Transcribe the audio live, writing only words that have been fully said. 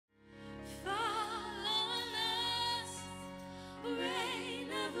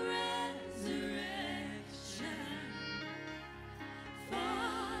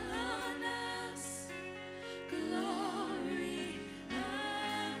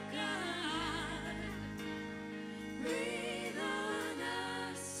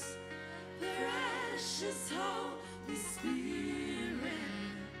Holy Spirit,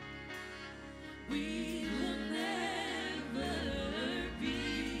 we will never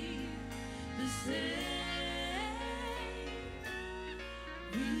be the same.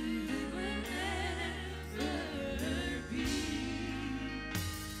 We will never be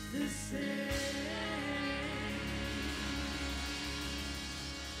the same.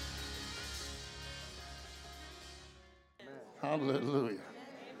 Hallelujah. Amen.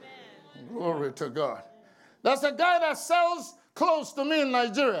 Glory to God. There's a guy that sells clothes to me in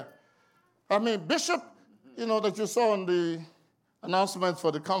Nigeria. I mean, Bishop, that you saw on the announcement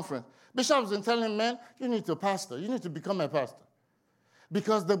for the conference. Bishop's been telling him, man, you need to pastor. You need to become a pastor.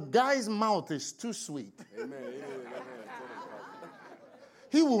 Because the guy's mouth is too sweet. Amen.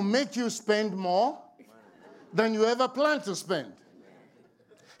 He will make you spend more than you ever planned to spend.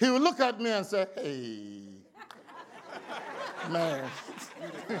 He will look at me and say, hey, man.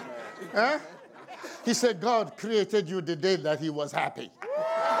 Huh? He said, God created you the day that he was happy.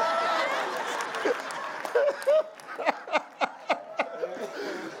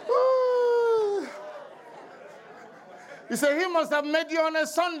 He said, he must have made you on a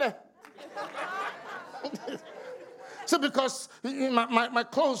Sunday. So because my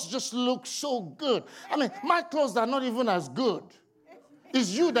clothes just look so good. I mean, my clothes are not even as good.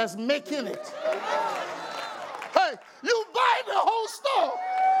 It's you that's making it. Hey, you buy the whole store.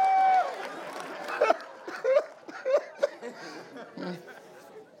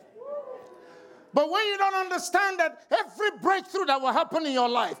 But when you don't understand that every breakthrough that will happen in your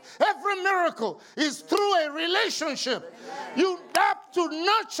life, every miracle is through a relationship. You have to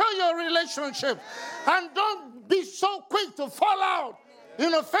nurture your relationship. And don't be so quick to fall out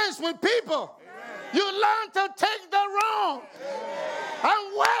in offense with people. You learn to take the wrong.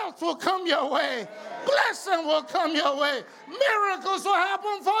 And wealth will come your way. Blessing will come your way. Miracles will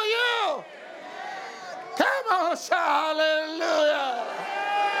happen for you. Come on, shout hallelujah.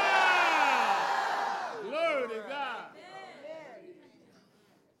 Glory to God.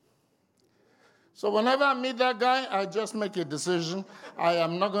 So whenever I meet that guy, I just make a decision. I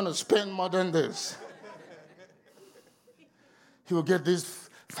am not going to spend more than this. He will get this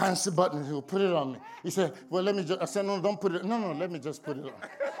fancy button. He will put it on me. He said, well, let me just. I said, no, don't put it. No, let me just put it on.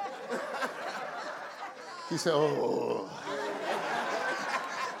 He said, oh.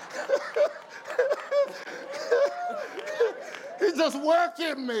 He's just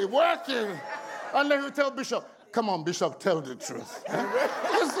working me. And then he'll tell Bishop, come on, Bishop, tell the truth.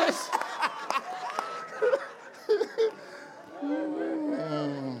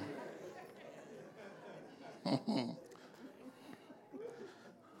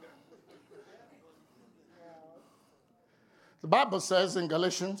 The Bible says in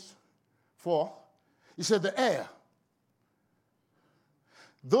Galatians 4, he said the heir,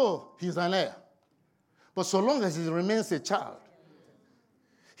 though he's an heir, but so long as he remains a child,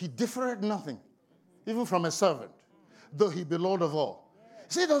 he differeth nothing, even from a servant, though he be Lord of all.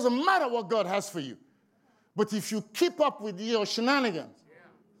 See, it doesn't matter what God has for you, but if you keep up with your shenanigans,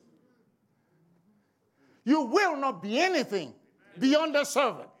 you will not be anything beyond a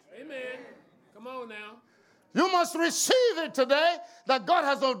servant. Amen. Come on now. You must receive it today that God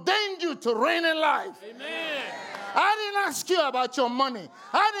has ordained you to reign in life. Amen. I didn't ask you about your money.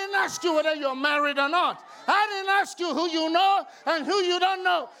 I didn't ask you whether you're married or not. I didn't ask you who you know and who you don't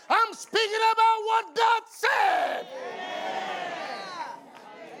know. I'm speaking about what God said.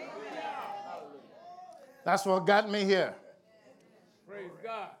 That's what got me here. Praise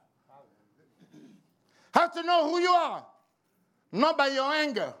God. Have to know who you are, not by your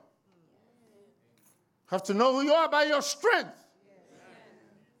anger. Have to know who you are by your strength.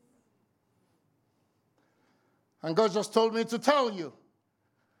 And God just told me to tell you.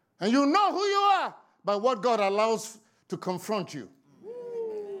 And you know who you are by what God allows to confront you.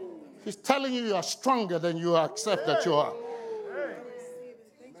 He's telling you are stronger than you accept that you are.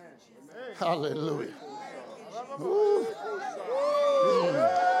 Hallelujah.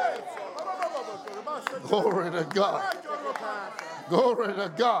 Glory to God. Glory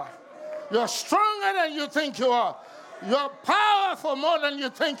to God. You're stronger than you think you are. You're powerful more than you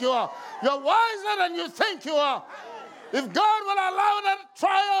think you are. You're wiser than you think you are. If God will allow that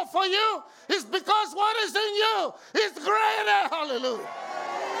trial for you, it's because what is in you is greater. Hallelujah.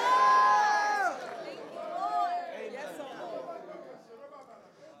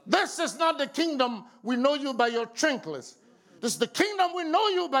 This is not the kingdom we know you by your trinkets. This is the kingdom we know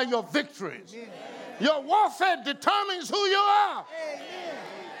you by your victories. Your warfare determines who you are.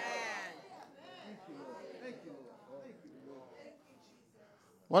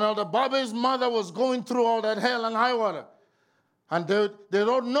 When Elder Bobby's mother was going through all that hell and high water, and they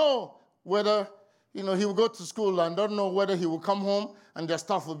don't know whether he would go to school and don't know whether he would come home and their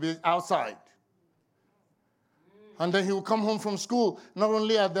stuff would be outside. And then he would come home from school. Not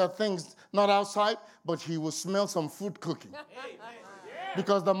only are there things not outside, but he would smell some food cooking.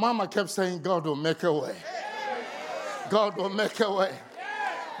 Because the mama kept saying, God will make a way. God will make a way.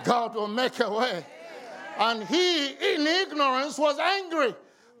 God will make a way. And he, in ignorance, was angry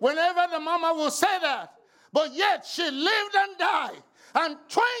whenever the mama would say that. But yet she lived and died. And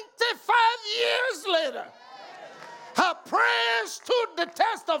 25 years later, her prayers stood the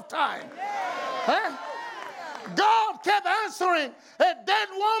test of time. Huh? God kept answering a dead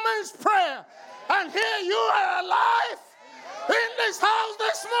woman's prayer. And here you are alive in this house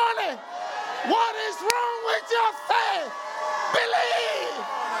this morning. What is wrong with your faith? Believe,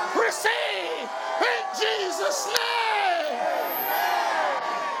 receive in Jesus' name.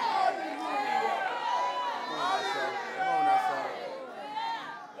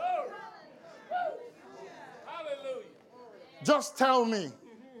 Hallelujah. Just tell me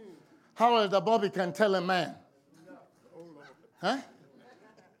how Elder Bobby can tell a man. Huh?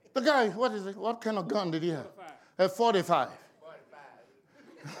 The guy, what is it? What kind of gun did he have? A 45.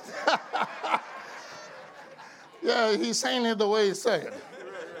 Yeah, he's saying it the way he said it.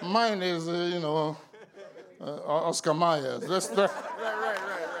 Mine is, Oscar Myers. That's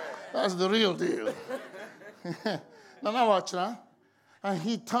the real deal. Now watch now. And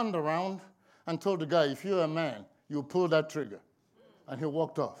he turned around and told the guy, if you're a man, you pull that trigger. And he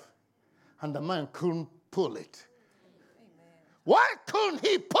walked off. And the man couldn't pull it. Why couldn't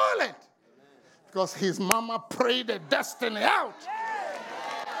he pull it? Because his mama prayed the destiny out.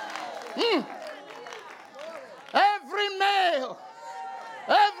 Every male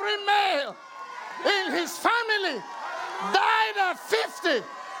in his family died at 50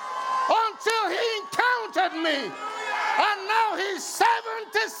 until he encountered me. And now he's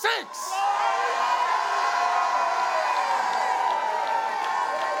 76.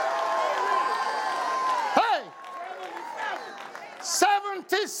 Hey,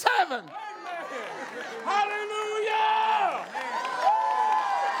 77. Hallelujah.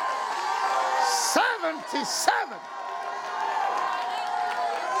 77.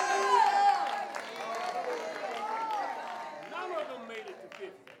 None of them made it to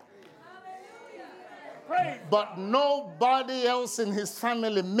 50. Praise But nobody else in his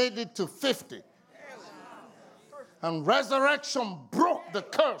family made it to 50. And resurrection broke the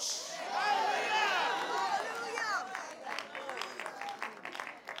curse.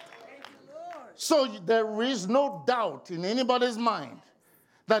 So there is no doubt in anybody's mind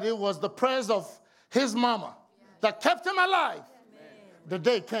that it was the prayers of his mama that kept him alive. The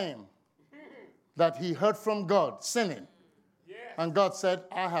day came that he heard from God sinning. And God said,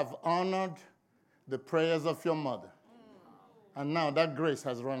 I have honored the prayers of your mother. And now that grace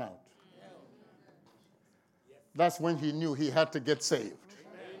has run out. That's when he knew he had to get saved.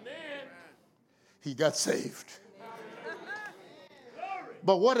 He got saved.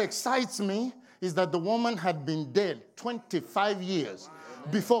 But what excites me is that the woman had been dead 25 years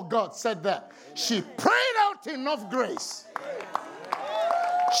before God said that. She prayed out enough grace.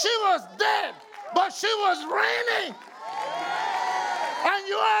 She was dead, but she was reigning. And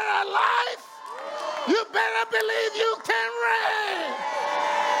you are alive. You better believe you can reign.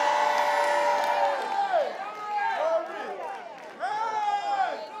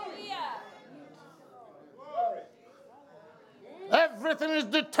 Everything is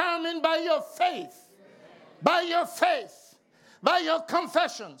determined by your faith. By your faith. By your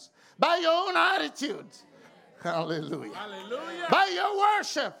confessions. By your own attitudes. Hallelujah. Hallelujah. By your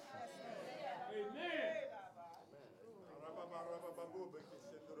worship.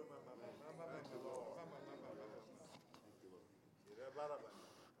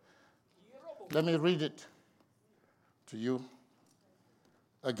 Let me read it to you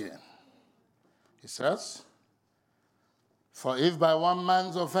again. It says, for if by one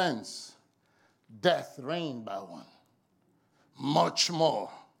man's offense death reigned by one, much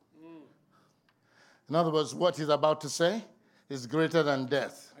more. In other words, what he's about to say is greater than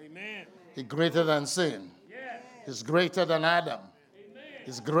death. Amen. It's greater than sin. Yes. It's greater than Adam. Amen.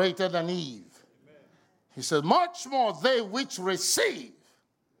 It's greater than Eve. He said, much more they which receive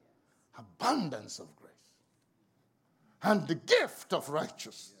abundance of grace and the gift of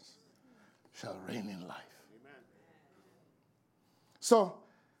righteousness shall reign in life. Amen. So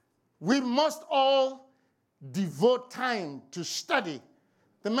we must all devote time to study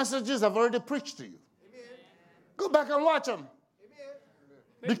the messages I've already preached to you. Amen. Go back and watch them.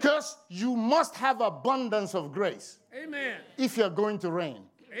 Amen. Because you must have abundance of grace. Amen. If you're going to reign.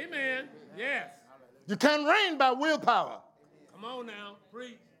 Amen. Yes. You can't reign by willpower. Come on now.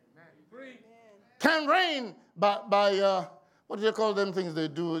 Preach. Preach. can reign by what do you call them things they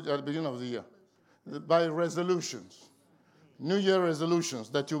do at the beginning of the year? By resolutions. New Year resolutions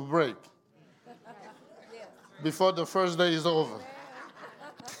that you break before the first day is over.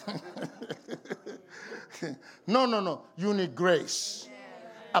 No. You need grace.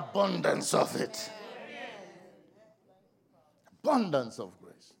 Abundance of it. Abundance of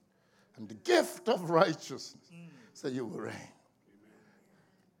grace. And the gift of righteousness. So you will reign.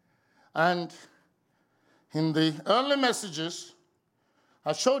 And in the early messages,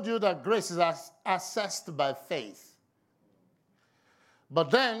 I showed you that grace is assessed by faith.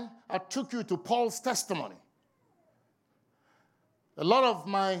 But then I took you to Paul's testimony. A lot of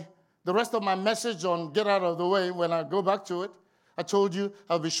the rest of my message on Get Out of the Way, when I go back to it, I told you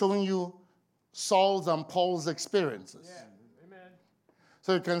I'll be showing you Saul's and Paul's experiences. Yeah. Amen.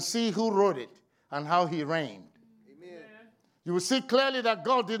 So you can see who wrote it and how he reigned. Amen. You will see clearly that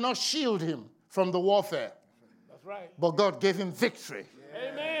God did not shield him from the warfare. That's right. But God gave him victory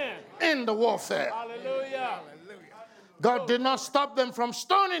Amen. in the warfare. Hallelujah. God did not stop them from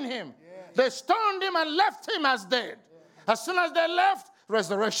stoning him. They stoned him and left him as dead. As soon as they left,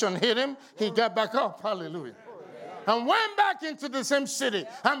 resurrection hit him. He got back up. Hallelujah. And went back into the same city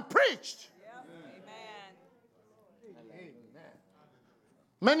and preached.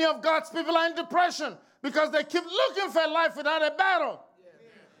 Many of God's people are in depression because they keep looking for a life without a battle.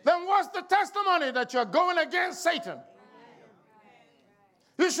 Then what's the testimony that you're going against Satan?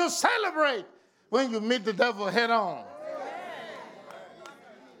 You should celebrate when you meet the devil head on.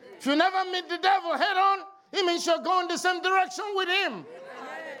 If you never meet the devil head on, it means you're going the same direction with him.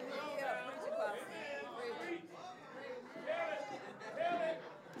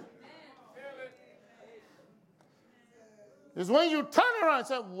 It's when you turn around and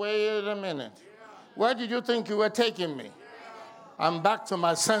say, wait a minute. Where did you think you were taking me? I'm back to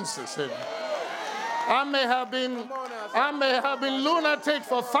my senses. I may have been lunatic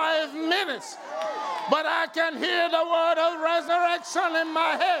for 5 minutes, but I can hear the word of resurrection in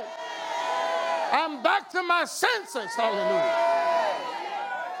my head. I'm back to my senses. Hallelujah.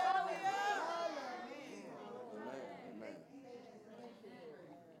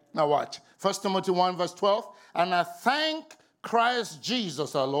 Now watch. 1 Timothy 1 verse 12. And I thank Christ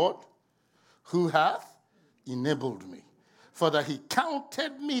Jesus our Lord, who hath enabled me, for that he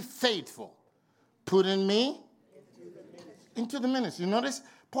counted me faithful, putting me into the ministry. You notice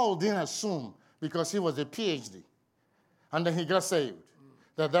Paul didn't assume because he was a PhD and then he got saved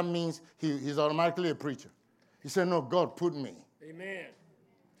that means he's automatically a preacher. He said, no, God put me. Amen.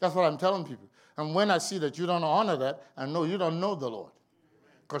 That's what I'm telling people. And when I see that you don't honor that, I know you don't know the Lord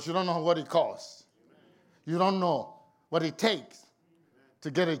because you don't know what it costs. You don't know what it takes to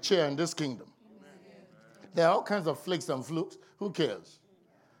get a chair in this kingdom. There are all kinds of flicks and flukes. Who cares?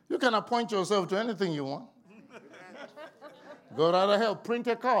 You can appoint yourself to anything you want. Go right ahead, print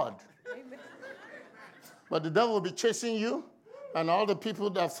a card. But the devil will be chasing you and all the people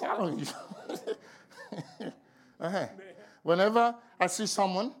that are following you. Whenever I see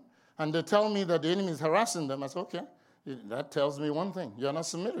someone and they tell me that the enemy is harassing them, I say, okay, that tells me one thing. You're not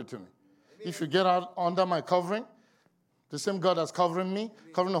submitted to me. If you get out under my covering, the same God that's covering me,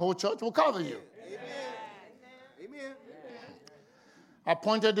 covering the whole church, will cover you. Amen. I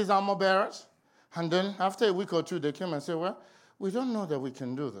appointed these armor bearers, and then after a week or two, they came and said, well, we don't know that we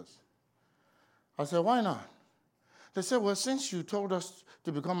can do this. I said, why not? They said, well, since you told us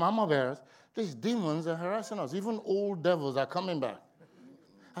to become armor bearers, these demons are harassing us. Even old devils are coming back.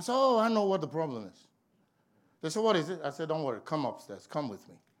 I said, oh, I know what the problem is. They said, what is it? I said, don't worry, come upstairs, come with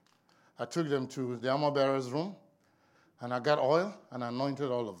me. I took them to the armor bearer's room, and I got oil, and I anointed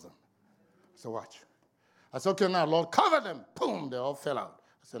all of them. I said, watch. I said, okay, now, Lord, cover them. Boom, they all fell out.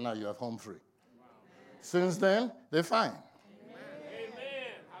 I said, now you have home free. Wow. Since then, they're fine.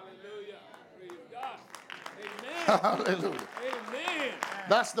 Amen. Hallelujah. Praise God. Amen. Hallelujah. Amen.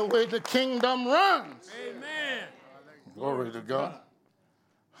 That's the way the kingdom runs. Amen. Glory to God.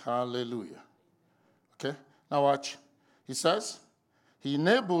 Hallelujah. Okay, now watch. He says, he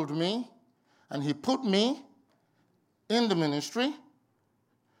enabled me and he put me in the ministry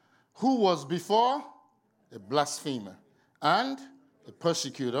who was before a blasphemer and a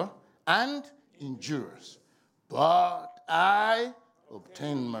persecutor and injurious. But I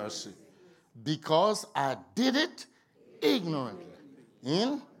obtained mercy because I did it ignorantly.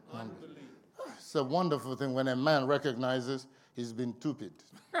 It's a wonderful thing when a man recognizes he's been stupid.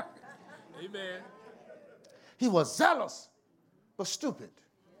 Amen. He was zealous, but stupid.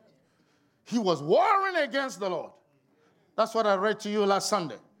 He was warring against the Lord. That's what I read to you last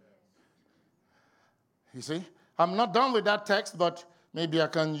Sunday. You see, I'm not done with that text, but maybe I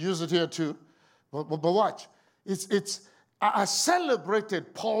can use it here too. But watch. I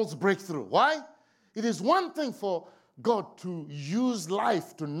celebrated Paul's breakthrough. Why? It is one thing for God to use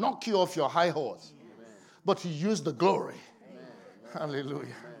life to knock you off your high horse. But he used the glory.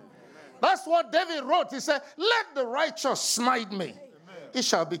 Hallelujah. That's what David wrote. He said, let the righteous smite me. It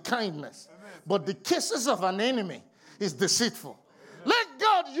shall be kindness. But the kisses of an enemy is deceitful. Let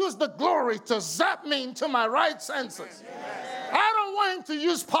God use the glory to zap me into my right senses. I don't want him to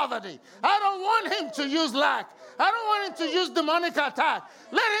use poverty. I don't want him to use lack. I don't want him to use demonic attack.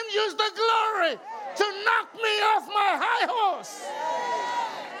 Let him use the glory to knock me off my high horse.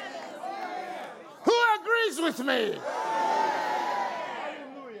 Who agrees with me?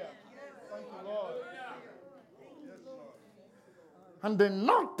 And they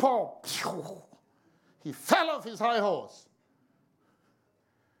knocked Paul. He fell off his high horse.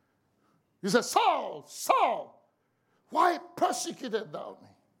 He said, Saul, Saul, why persecuted thou me?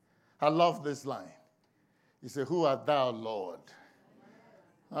 I love this line. He said, who art thou, Lord?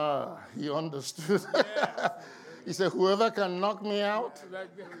 He understood. He said, whoever can knock me out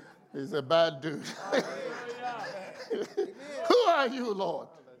is a bad dude. Who are you, Lord?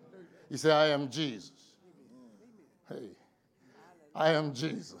 He said, I am Jesus. Hey, I am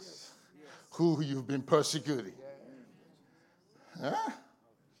Jesus, who you've been persecuting. Huh?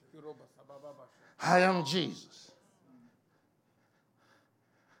 I am Jesus.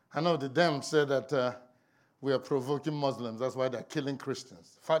 I know the Dems said that we are provoking Muslims. That's why they're killing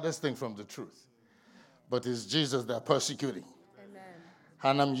Christians. Farthest thing from the truth. But it's Jesus they're persecuting. Amen.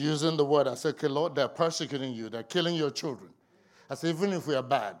 And I'm using the word. I said, okay, Lord, they're persecuting you. They're killing your children. I said, even if we are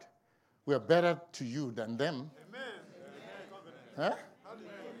bad, we are better to you than them. Amen. Huh? Amen.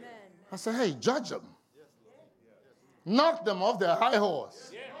 I said, hey, judge them. Knock them off their high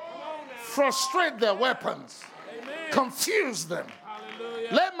horse. Frustrate their weapons. Amen. Confuse them. Hallelujah.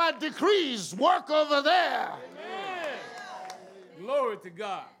 Let my decrees work over there. Amen. Glory to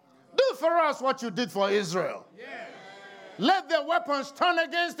God. Do for us what you did for Israel. Yes. Let their weapons turn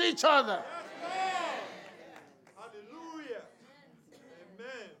against each other. Hallelujah.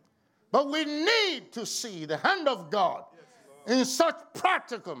 Amen. But we need to see the hand of God in such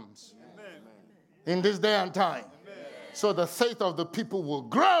practicums in this day and time. So the faith of the people will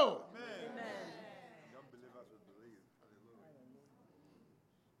grow.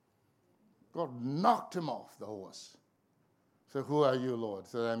 God knocked him off the horse. He said, who are you, Lord?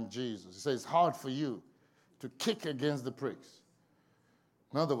 He said, I'm Jesus. He said, it's hard for you to kick against the pricks.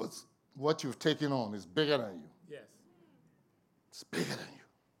 In other words, what you've taken on is bigger than you. Yes. It's bigger than you.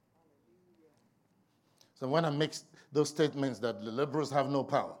 So when I make those statements that the liberals have no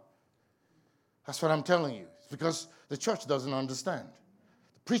power, that's what I'm telling you. It's because the church doesn't understand.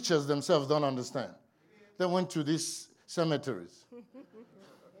 The preachers themselves don't understand. They went to these cemeteries.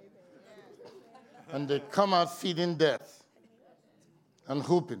 And they come out feeding death and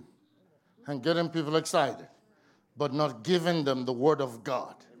whooping and getting people excited, but not giving them the word of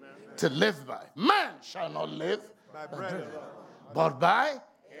God to live by. Man shall not live by bread, but by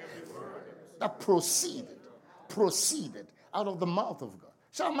every word that proceeded out of the mouth of God.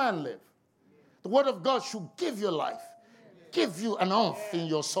 Shall man live? The word of God should give you life, give you an oomph in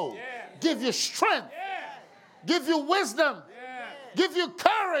your soul, give you strength, give you wisdom, give you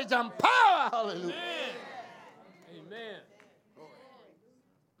courage and power. Hallelujah. Amen.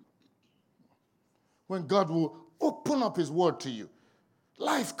 When God will open up his word to you,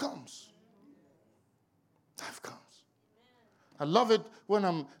 life comes. Life comes. I love it when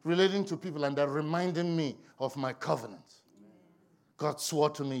I'm relating to people and they're reminding me of my covenants. God swore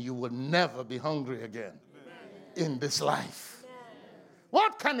to me, you will never be hungry again in this life.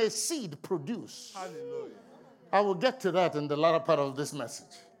 What can a seed produce? Hallelujah. I will get to that in the latter part of this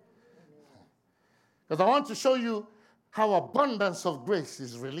message. Because I want to show you how abundance of grace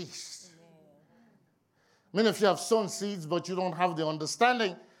is released. Many of you have sown seeds, but you don't have the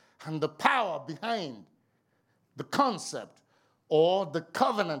understanding and the power behind the concept or the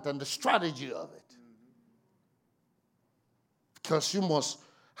covenant and the strategy of it. Because you must,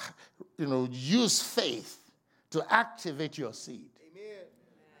 use faith to activate your seed. Amen.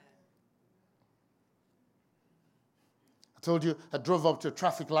 I told you I drove up to a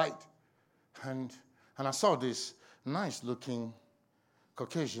traffic light and I saw this nice-looking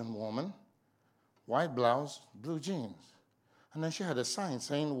Caucasian woman, white blouse, blue jeans. And then she had a sign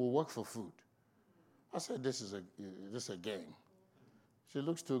saying, we'll work for food. I said, this is a game. She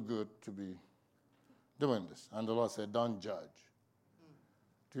looks too good to be doing this. And the Lord said, don't judge.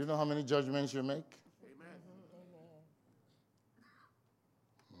 Do you know how many judgments you make? Amen.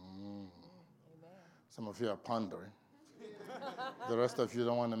 Some of you are pondering. The rest of you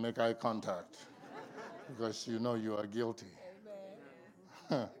don't want to make eye contact. because you know you are guilty.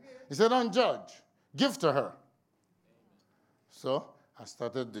 He said, don't judge. Give to her. So I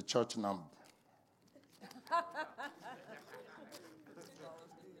started the church number.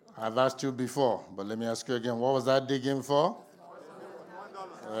 I've asked you before, but let me ask you again. What was that digging for?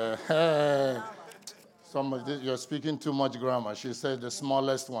 You're speaking too much grammar. She said the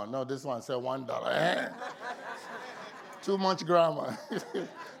smallest one. No, this one said $1. Too much grammar.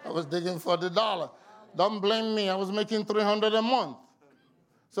 I was digging for the dollar. Don't blame me. I was making $300 a month.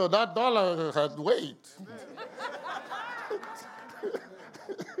 So that dollar had weight.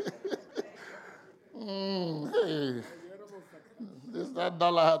 Hey. That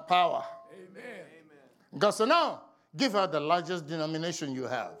dollar had power. Amen. God said, no, give her the largest denomination you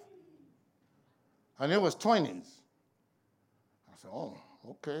have. And it was 20s. I said, oh,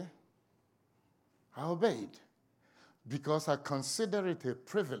 okay. I obeyed because I consider it a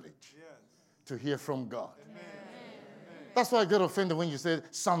privilege to hear from God. Amen. That's why I get offended when you say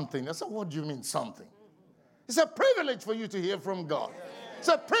something. I said, what do you mean something? It's a privilege for you to hear from God. It's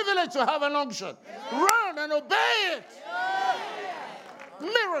a privilege to have an unction. Run and obey it.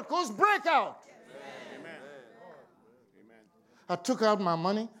 Miracles break out. Amen. I took out my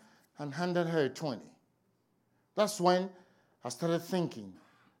money and handed her a 20. That's when I started thinking,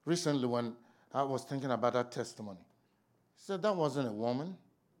 recently when I was thinking about that testimony. She said, that wasn't a woman.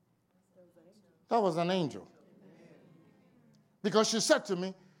 That was an angel. Because she said to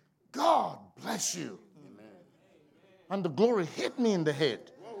me, God bless you. And the glory hit me in the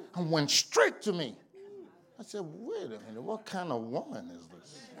head and went straight to me. I said, wait a minute, what kind of woman is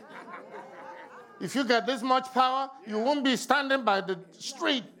this? If you get this much power, you won't be standing by the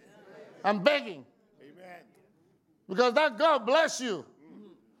street and begging. Amen. Because that God bless you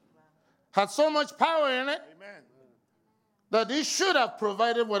had so much power in it that he should have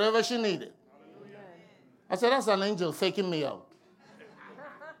provided whatever she needed. I said, that's an angel faking me out.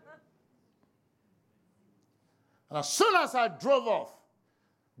 And as soon as I drove off,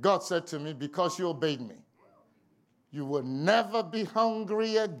 God said to me, because you obeyed me, you will never be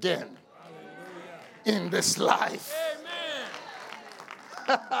hungry again in this life.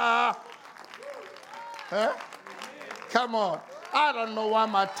 Amen. Huh? Come on. I don't know why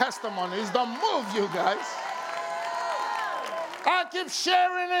my testimonies don't move you guys. I keep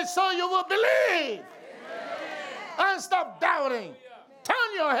sharing it so you will believe. And stop doubting. Turn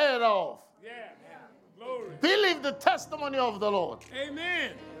your head off. Yeah. Glory. Believe the testimony of the Lord.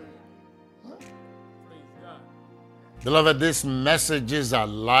 Amen. Praise God. Beloved, these messages are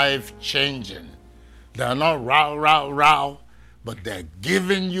life-changing. They're not row, but they're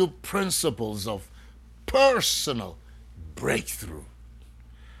giving you principles of personal breakthrough.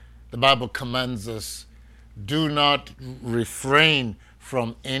 The Bible commands us, do not refrain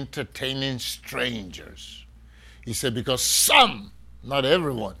from entertaining strangers. He said, because some, not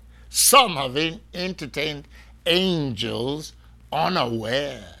everyone, some have entertained angels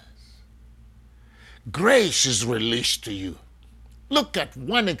unawares. Grace is released to you. Look at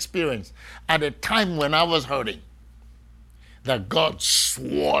one experience at a time when I was hurting, that God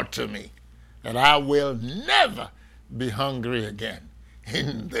swore to me that I will never be hungry again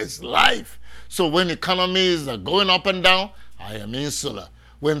in this life. So when economies are going up and down, I am insular.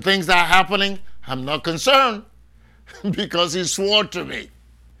 When things are happening, I'm not concerned because he swore to me.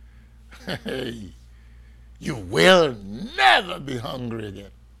 You will never be hungry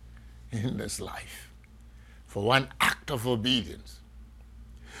again in this life for one act of obedience.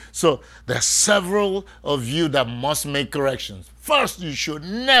 So there are several of you that must make corrections. First, you should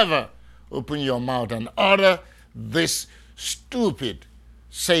never open your mouth and utter this stupid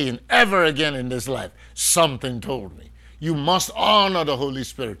saying ever again in this life. Something told me. You must honor the Holy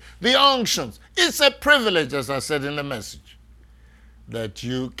Spirit. The unctions. It's a privilege, as I said in the message, that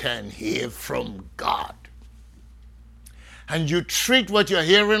you can hear from God. And you treat what you're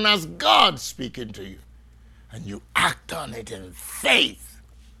hearing as God speaking to you. And you act on it in faith.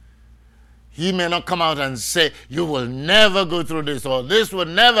 He may not come out and say, you will never go through this or this will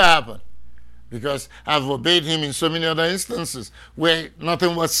never happen. Because I've obeyed him in so many other instances where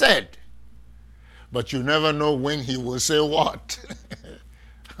nothing was said. But you never know when he will say what.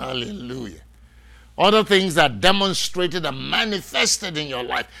 Hallelujah. Other things are demonstrated and manifested in your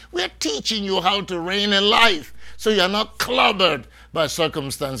life. We're teaching you how to reign in life. So you're not clobbered by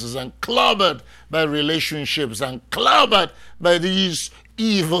circumstances and clobbered by relationships and clobbered by these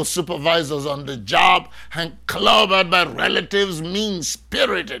evil supervisors on the job and clobbered by relatives,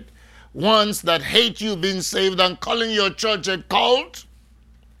 mean-spirited ones that hate you being saved and calling your church a cult.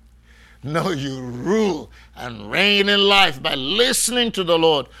 No, you rule and reign in life by listening to the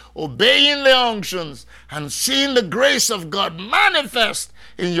Lord, obeying the unctions, and seeing the grace of God manifest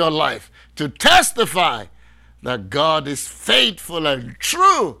in your life to testify that God is faithful and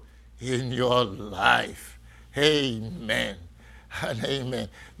true in your life. Amen and amen.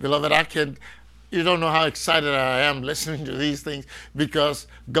 Beloved, you don't know how excited I am listening to these things, because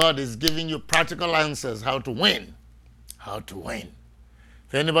God is giving you practical answers how to win. How to win.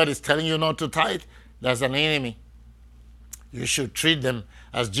 If anybody's telling you not to tithe, that's an enemy. You should treat them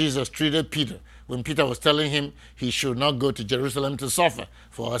as Jesus treated Peter when Peter was telling him he should not go to Jerusalem to suffer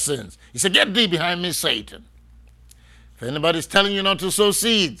for our sins. He said, "Get thee behind me, Satan." If anybody's telling you not to sow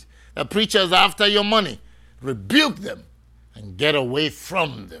seeds, the preachers are after your money, rebuke them and get away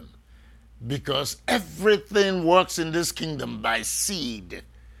from them. Because everything works in this kingdom by seed.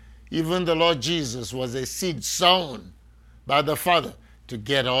 Even the Lord Jesus was a seed sown by the Father to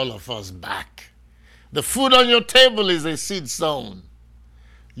get all of us back. The food on your table is a seed sown.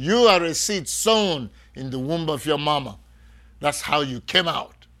 You are a seed sown in the womb of your mama. That's how you came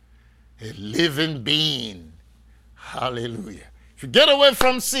out. A living being. Hallelujah. If you get away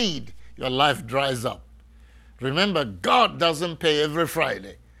from seed, your life dries up. Remember, God doesn't pay every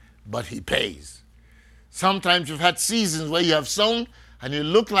Friday, but he pays. Sometimes you've had seasons where you have sown and you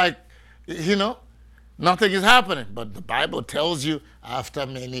look like, nothing is happening. But the Bible tells you after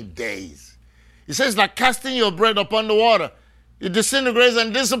many days. It says like casting your bread upon the water. It disintegrates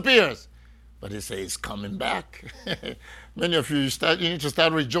and disappears. But it says it's coming back. Many of you, you need to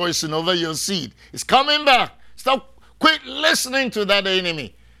start rejoicing over your seed. It's coming back. Quit listening to that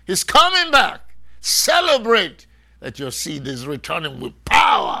enemy. It's coming back. Celebrate that your seed is returning with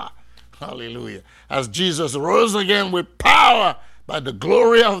power. Hallelujah. As Jesus rose again with power by the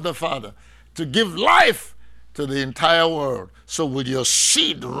glory of the Father to give life to the entire world. So will your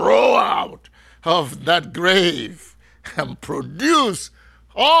seed roll out of that grave and produce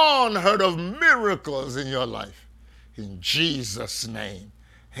unheard of miracles in your life. In Jesus' name.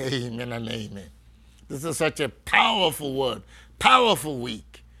 Amen and amen. This is such a powerful word, powerful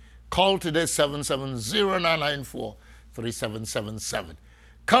week. Call today 770-994-3777.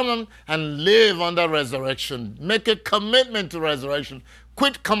 Come and live under resurrection. Make a commitment to resurrection.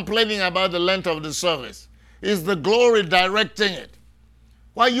 Quit complaining about the length of the service. It's the glory directing it.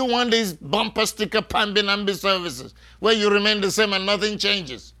 Why you want these bumper sticker pambi-nambi services where you remain the same and nothing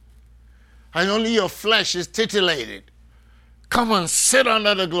changes? And only your flesh is titillated. Come and sit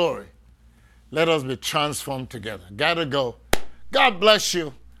under the glory. Let us be transformed together. Gotta go. God bless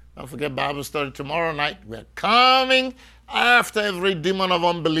you. Don't forget Bible study tomorrow night. We're coming after every demon of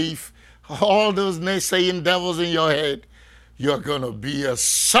unbelief, all those naysaying devils in your head. You're going to be a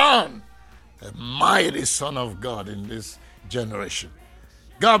son, a mighty son of God in this generation.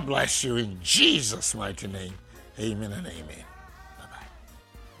 God bless you in Jesus' mighty name. Amen and amen.